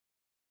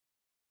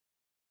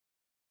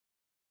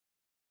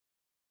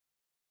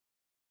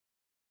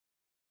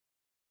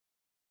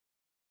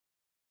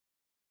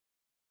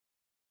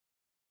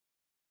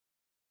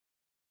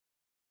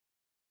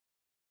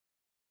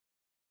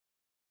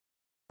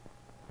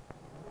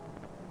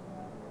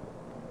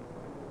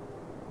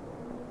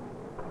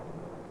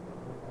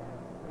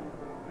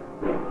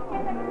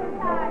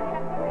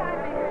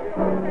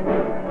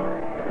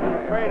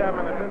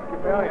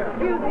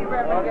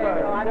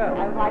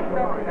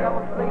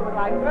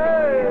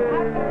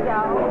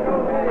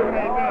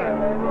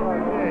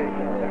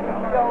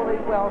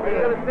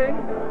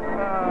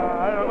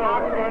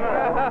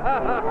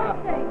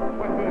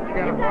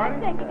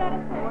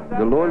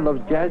The Lord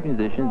loves jazz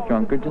musicians,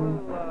 drunkards, and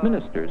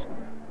ministers.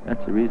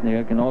 That's the reason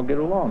they can all get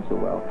along so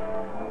well.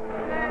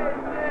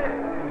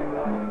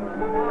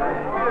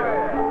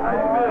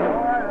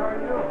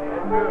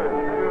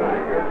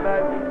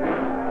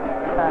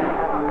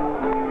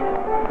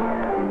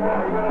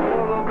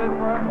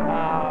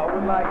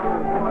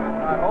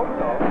 I hope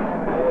so.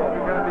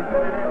 You're going to be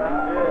sitting in.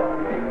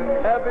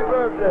 Happy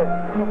birthday.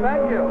 Well,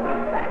 thank you.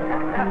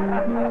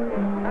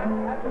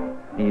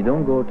 And you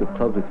don't go to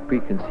clubs with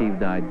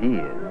preconceived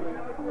ideas,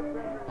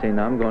 saying,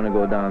 I'm going to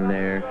go down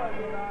there,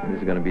 and this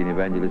is going to be an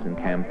evangelism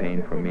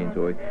campaign for me and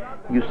Zoe.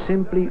 You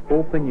simply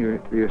open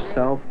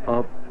yourself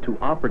up to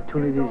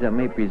opportunities that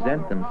may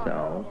present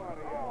themselves,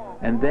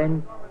 and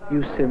then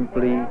you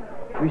simply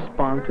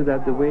respond to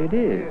that the way it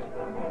is.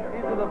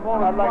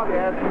 I'd like to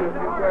ask you a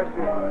few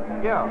questions.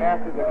 Yeah.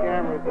 After the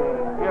cameras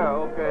are...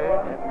 Yeah, okay.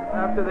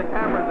 After the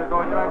cameras are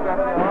going, you're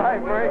definitely... All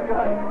right, very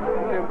good.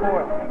 It's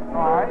important.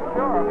 All right,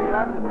 sure. I mean,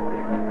 I'm just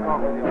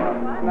talking with you about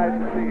it. It's nice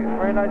to see you.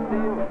 Very nice to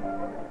see you.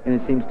 And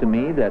it seems to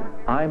me that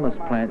I must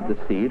plant the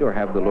seed, or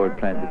have the Lord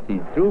plant the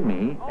seed through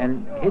me,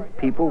 and hit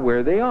people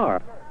where they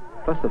are.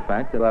 Plus the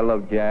fact that I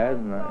love jazz,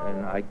 and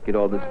I get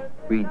all this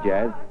free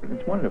jazz.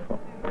 It's wonderful.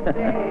 That's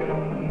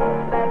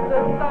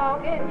a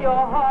song in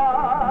your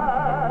heart.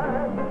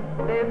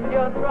 Lift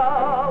your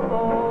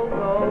troubles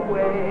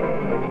away.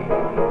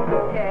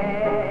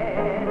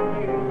 Can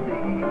you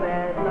see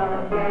that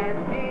love can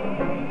be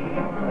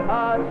a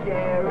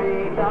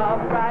sharing of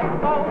right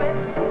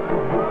moments?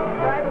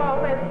 Right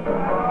moments.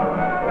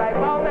 Right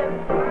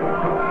moments.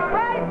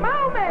 Right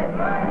moments.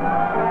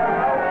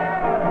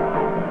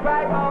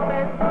 Right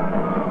moments.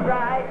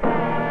 Right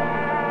now.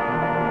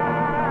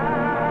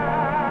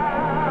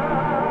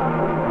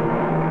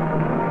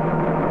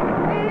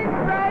 These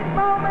right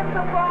moments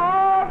of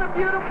all the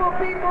beautiful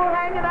people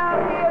hanging out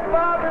here at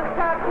Barbara's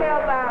Cocktail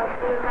Lounge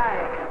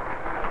tonight.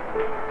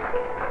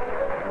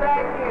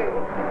 Thank you.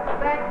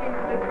 Thank you,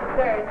 Mr.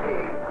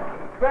 Sergi.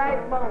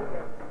 Right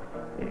moments.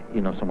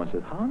 You know, someone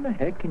says, how in the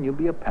heck can you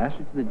be a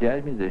pastor to the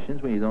jazz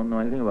musicians when you don't know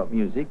anything about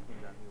music?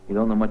 You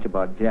don't know much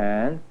about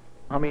jazz?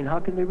 I mean, how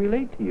can they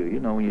relate to you, you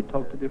know, when you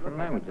talk to different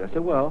languages? I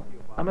said, well,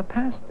 I'm a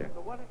pastor.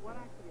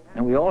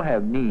 And we all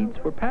have needs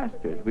for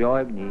pastors. We all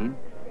have needs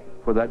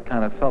for that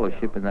kind of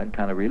fellowship and that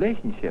kind of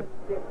relationship.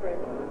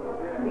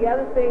 The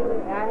other thing,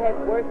 I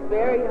had worked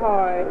very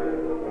hard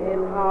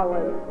in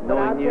Holland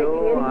without taking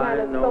any kind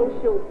of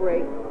social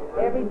break.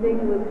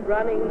 Everything was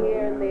running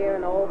here and there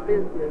and all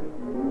business.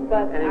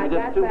 But And it was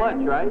just too much,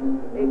 right?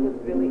 It was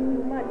really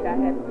too much. I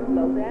had to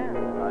slow down.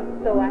 Right.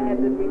 So I had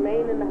to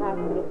remain in the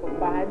hospital for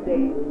 5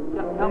 days.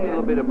 Tell me a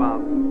little bit about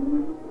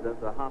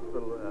the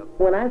hospital.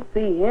 When I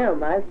see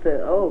him, I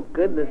said, oh,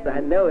 goodness, I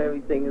know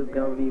everything is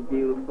going to be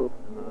beautiful.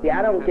 See,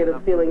 I don't get a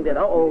feeling that,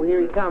 oh,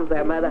 here he comes.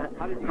 I might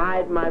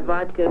hide my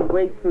vodka and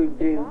grapefruit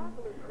juice.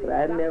 But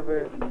I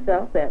never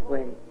felt that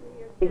way.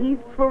 He's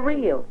for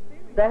real.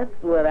 That's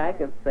what I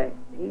can say.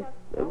 He's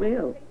for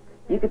real.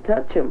 You could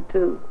touch him,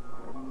 too.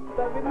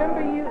 But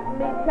remember me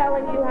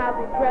telling you how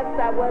depressed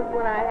I was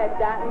when I had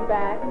gotten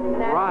back,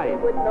 naturally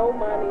with no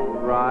money,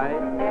 Right.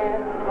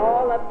 and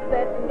all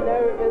upset and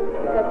nervous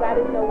because I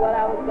didn't know what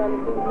I was going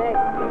to do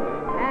next.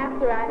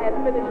 After I had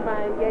finished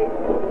my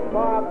engagement with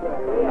Barbara.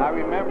 Yeah. I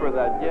remember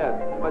that, yes.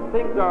 But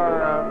things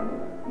are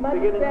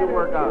beginning to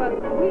work out.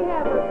 We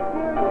have a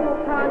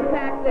spiritual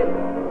contact that's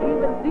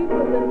even deeper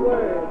than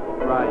words.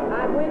 Right.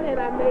 I went and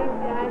I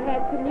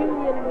had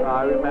communion with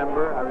I you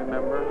remember.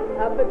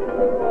 up at the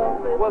new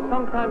office. Well,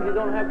 sometimes you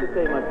don't have to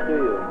say much, do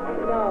you?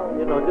 No.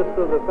 You know, just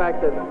so the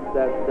fact that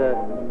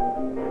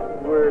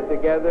we're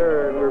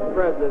together and we're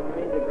present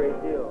means a great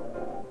deal.